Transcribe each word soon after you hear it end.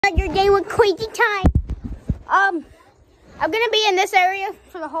today with crazy time. I'm gonna be in this area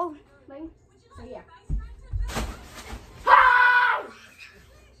for the whole thing. So yeah.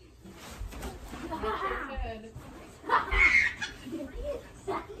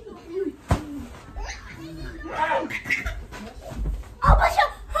 Oh my God!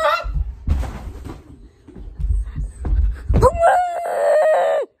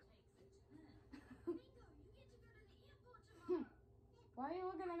 Why are you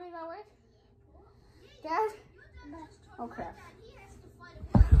looking at me that way? Dad? Oh crap.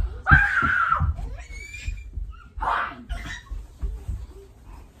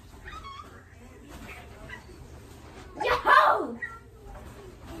 Yo!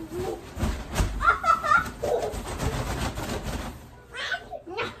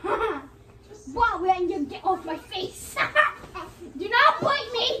 Wow, when you get off my face. Do not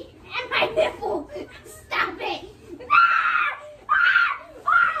bite me and my nipple. Stop it.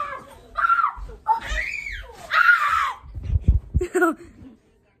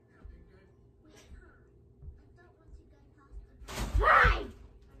 Hi.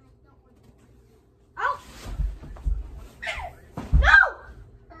 Oh. No.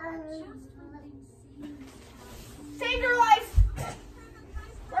 Save your life.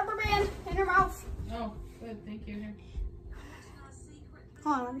 Rubber band in her mouth. Oh, good. Thank you.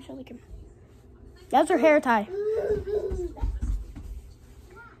 Hold on, let me show the camera. That's her hair tie.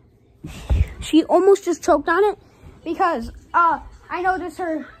 She almost just choked on it because I noticed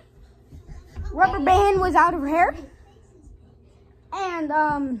her rubber band was out of her hair,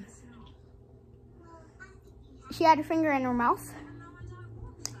 and she had her finger in her mouth,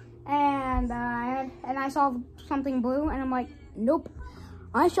 and I saw something blue, and I'm like, nope.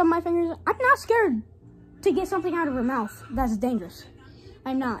 I shoved my fingers. I'm not scared to get something out of her mouth. That's dangerous.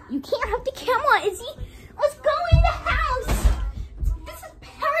 I'm not. You can't have the camera, Izzy. Let's go in the house. This is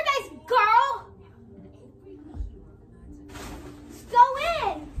paradise, girl. Let's go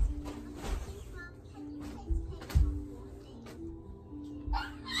in.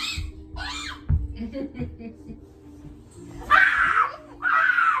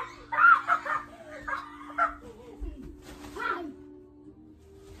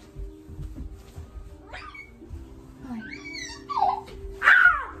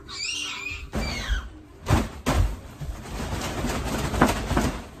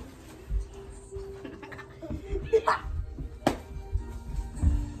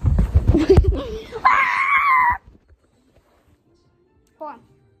 Hold on.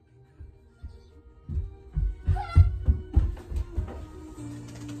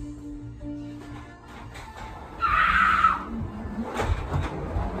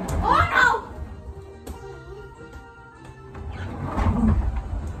 Oh no!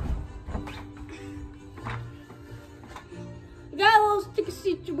 We got a little sticky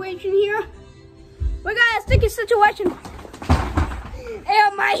situation here. We got a sticky situation.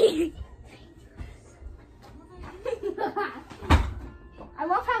 And my I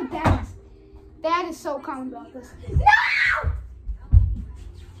love how Dad is so calm about this. No!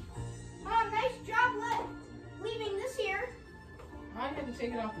 Oh, nice job leaving this here. I had to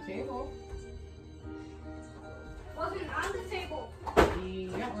take it off the table. Wasn't on the table.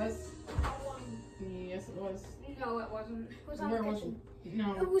 Yeah, it was. Yes, it was. No, it wasn't. It was on Where the was kitchen. it?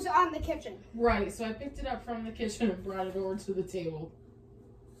 No. It was on the kitchen. Right, so I picked it up from the kitchen and brought it over to the table.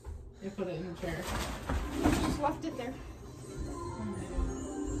 And put it in the chair. Just left it there.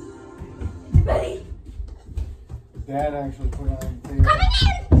 Betty! Dad actually put it on the table. Coming in!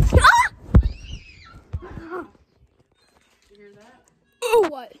 Ah! Did you hear that? Oh,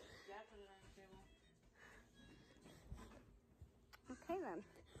 what? Dad put it on the table. Okay then.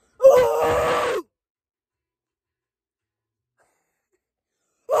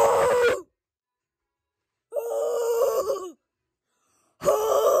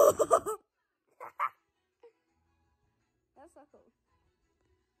 That's so cool.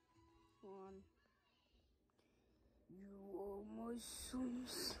 One. You are my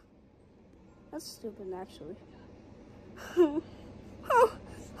sons. That's stupid, actually.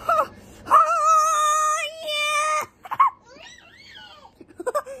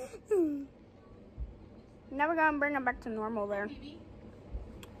 Never gonna bring it back to normal there.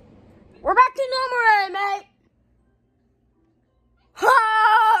 We're back to normal already, mate.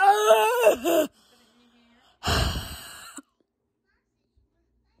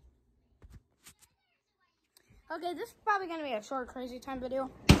 Okay, this is probably gonna be a short crazy time video.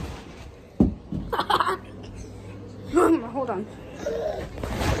 Hold on.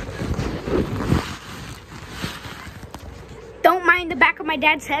 Don't mind the back of my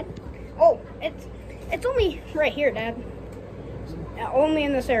dad's head. Oh, it's only right here, Dad. Only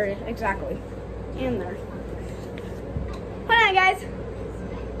in this area, exactly. In there. Hold on, guys.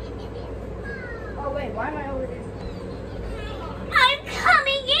 Oh, wait, why am I over here? I'm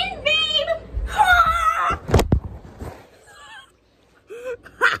coming in, babe!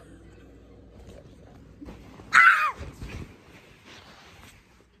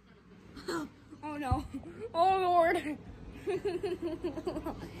 Oh, no. Oh, Lord.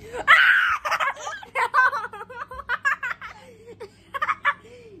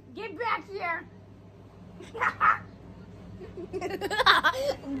 Get back here.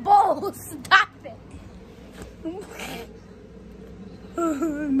 Bull, stop it.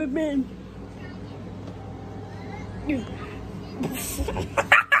 My man. You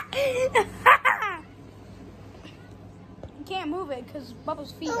can't move it because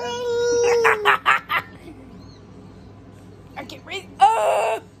Bubba's feet are. I get ready.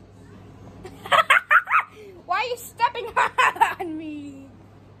 Why are you stepping on me?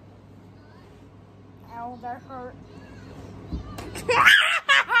 Ow, that hurt.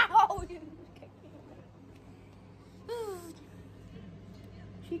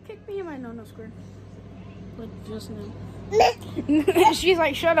 She kicked me in my no-no square. Like just now. She's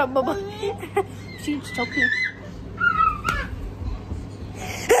like, shut up, Bubba. She choked me.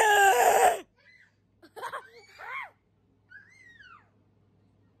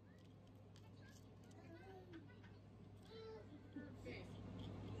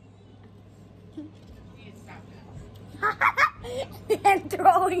 And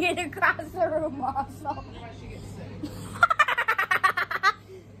throwing it across the room also.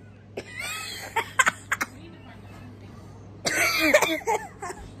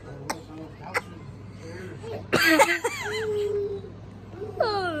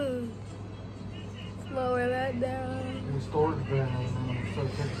 Lower that down.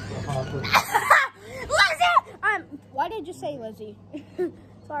 Lizzie! Why did you say Lizzie?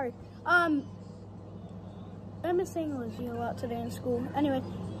 Sorry. I've been saying Lizzie a lot today in school. Anyway,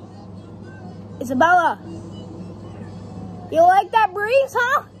 Isabella, you like that breeze,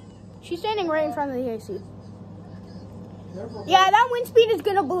 huh? She's standing right in front of the AC. Yeah, that wind speed is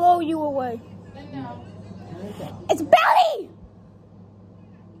gonna blow you away. I know. It's Belly!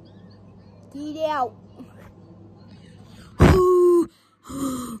 Get out.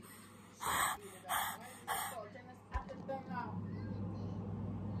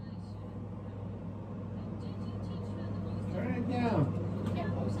 Turn it down.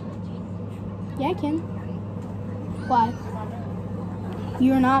 Yeah, I can. Why?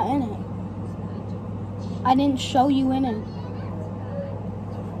 You're not in it. I didn't show you in it.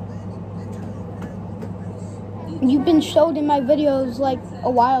 You've been showed in my videos like a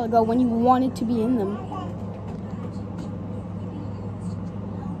while ago when you wanted to be in them.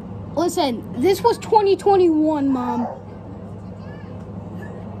 Listen, this was 2021, Mom.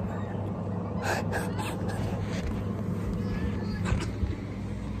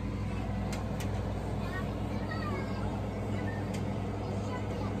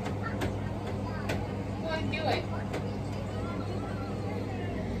 Do it.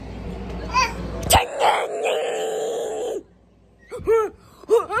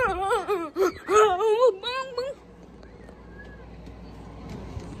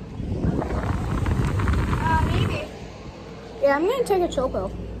 Maybe. Yeah, I'm gonna take a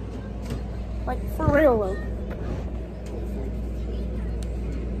choco. Like, for real though.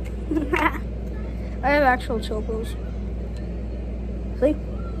 I have actual chocos. See?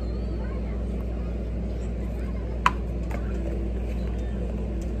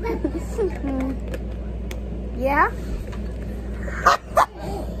 Yeah?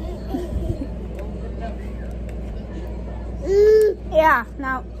 Yeah,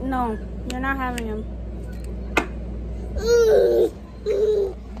 no, you're not having him.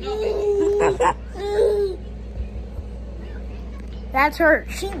 That's her.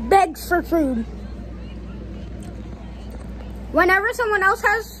 She begs for food. Whenever someone else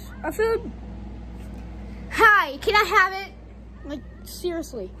has a food, hi, can I have it? Like,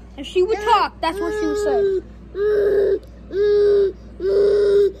 seriously. If she would talk, that's what she would say.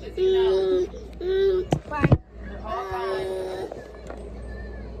 Fine.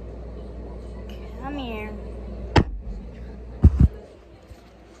 Come here.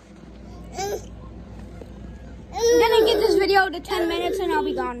 I'm gonna get this video to 10 minutes and I'll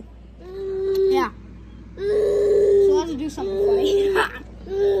be gone. Yeah. So let's do something funny.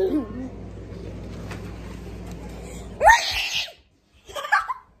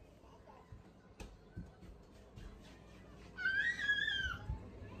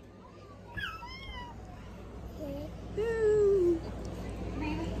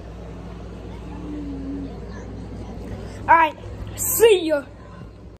 All right. ya.